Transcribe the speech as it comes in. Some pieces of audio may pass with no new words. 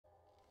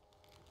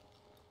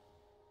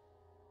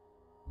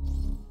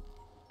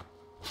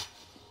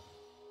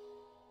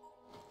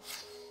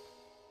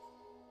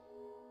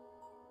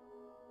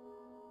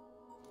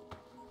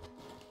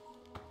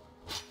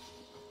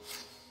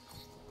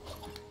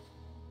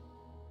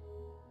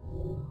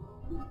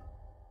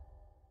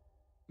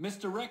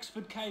Mr.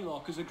 Rexford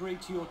Kaylock has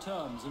agreed to your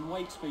terms and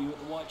waits for you at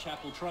the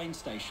Whitechapel train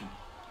station.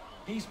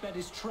 He's bet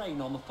his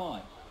train on the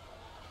fight.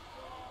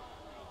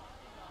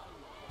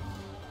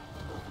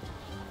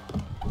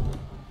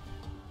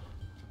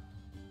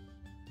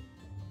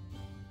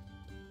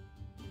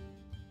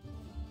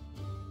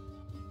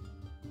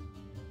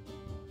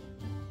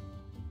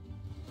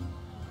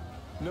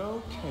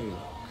 No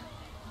Kaylock.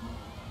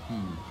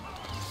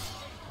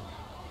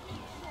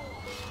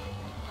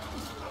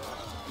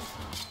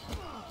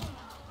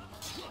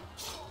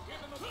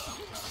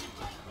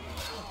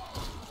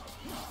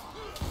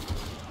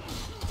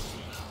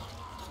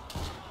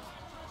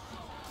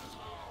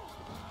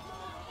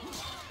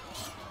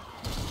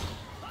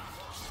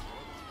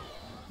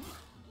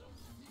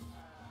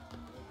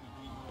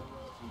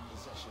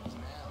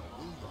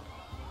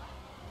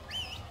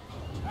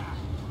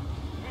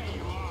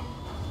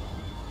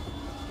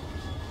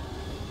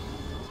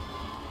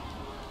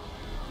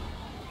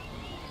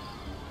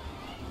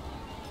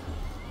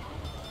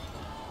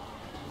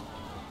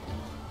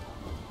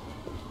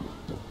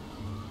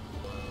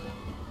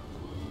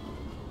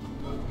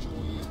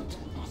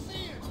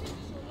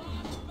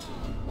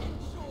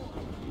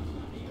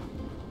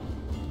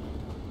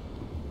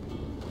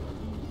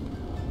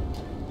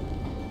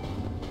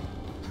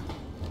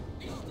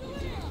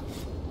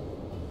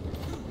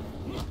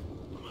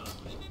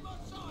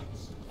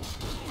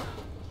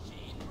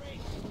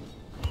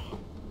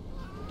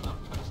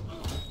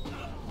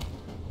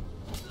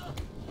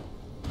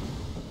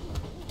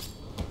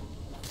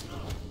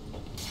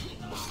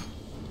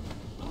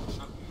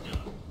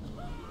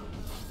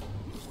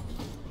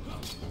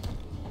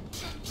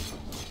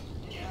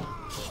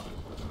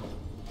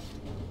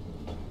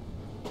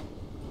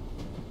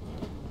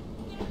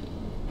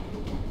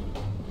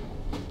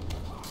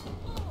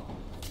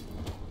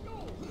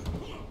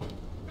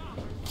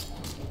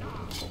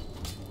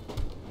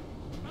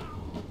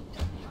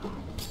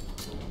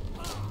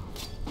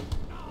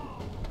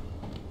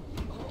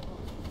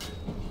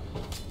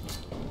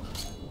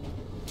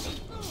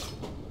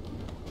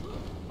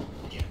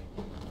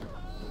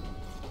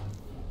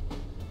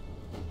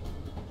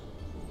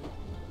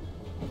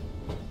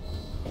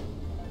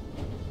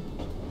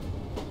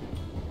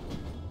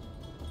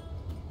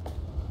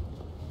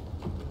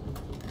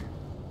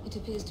 It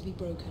appears to be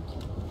broken.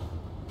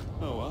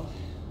 Oh well,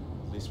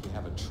 at least we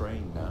have a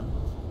train now.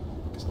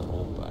 It's not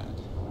all bad.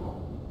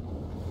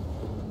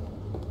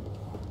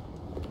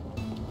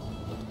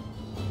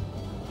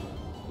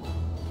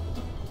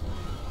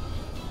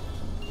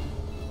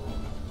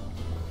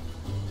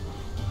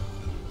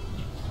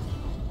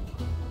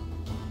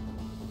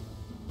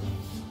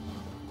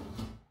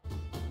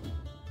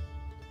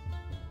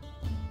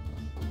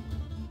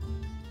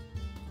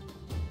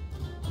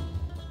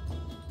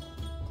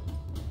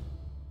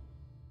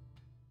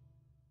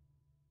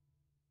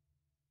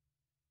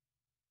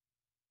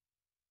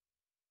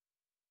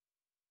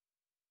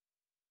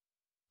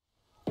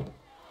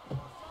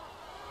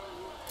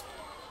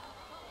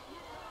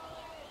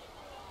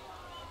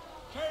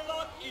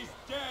 Kaylock is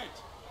dead!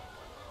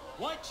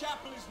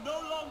 Whitechapel is no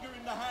longer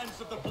in the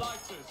hands of the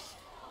Blighters.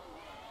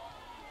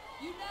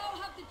 You now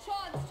have the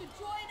chance to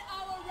join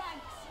our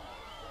ranks.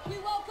 We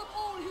welcome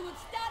all who would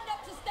stand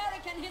up to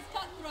Steric and his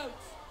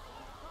cutthroats.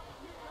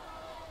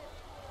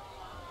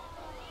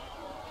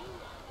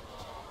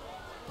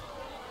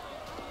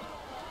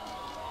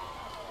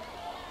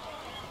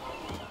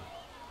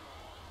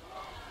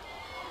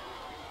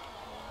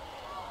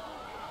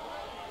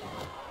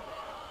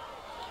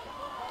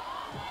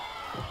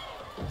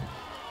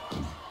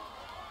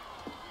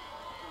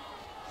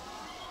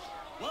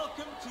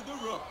 Welcome to the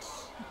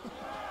Rooks.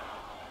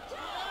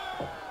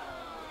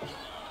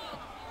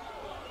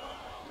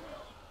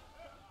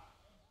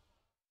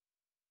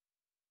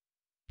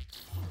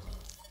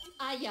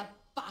 Ah, you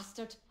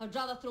bastard. I'd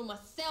rather throw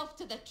myself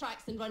to the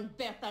tracks than run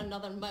Bertha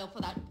another mile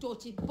for that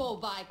doty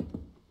ball-bag.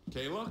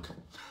 Kaylock?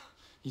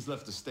 He's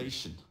left the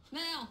station.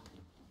 Well,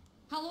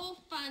 hello,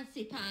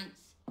 fancy pants.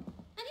 And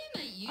who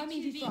might you I'm two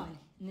Evie be? Fry,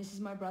 and this is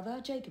my brother,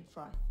 Jacob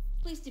Fry.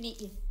 Pleased to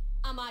meet you.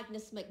 I'm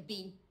Agnes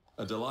McBean.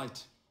 A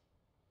delight.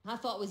 I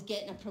thought I was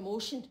getting a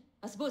promotion.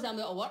 I suppose I'm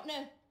out of work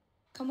now.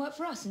 Come work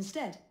for us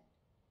instead.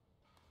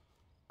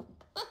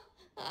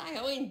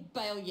 I won't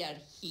bile your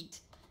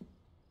heat.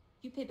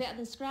 You pay better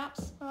than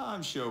scraps?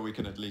 I'm sure we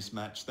can at least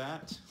match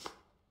that.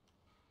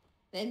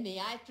 Then may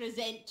I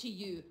present to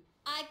you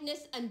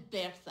Agnes and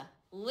Bertha,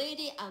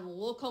 lady and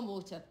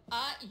locomotive,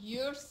 at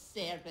your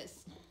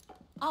service.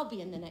 I'll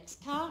be in the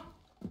next car.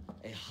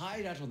 A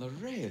hideout on the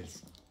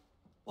rails?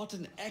 What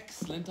an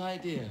excellent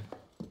idea.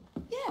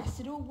 Yes,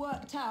 it all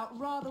worked out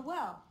rather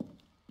well.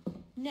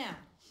 Now,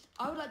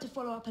 I would like to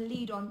follow up a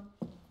lead on...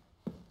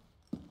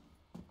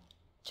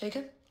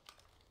 Jacob?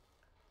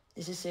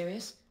 Is this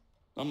serious?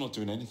 I'm not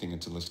doing anything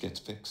until this gets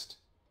fixed.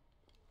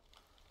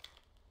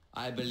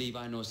 I believe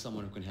I know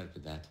someone who can help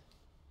with that.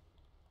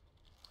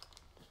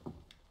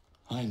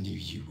 I knew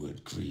you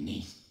would,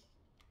 Greenie.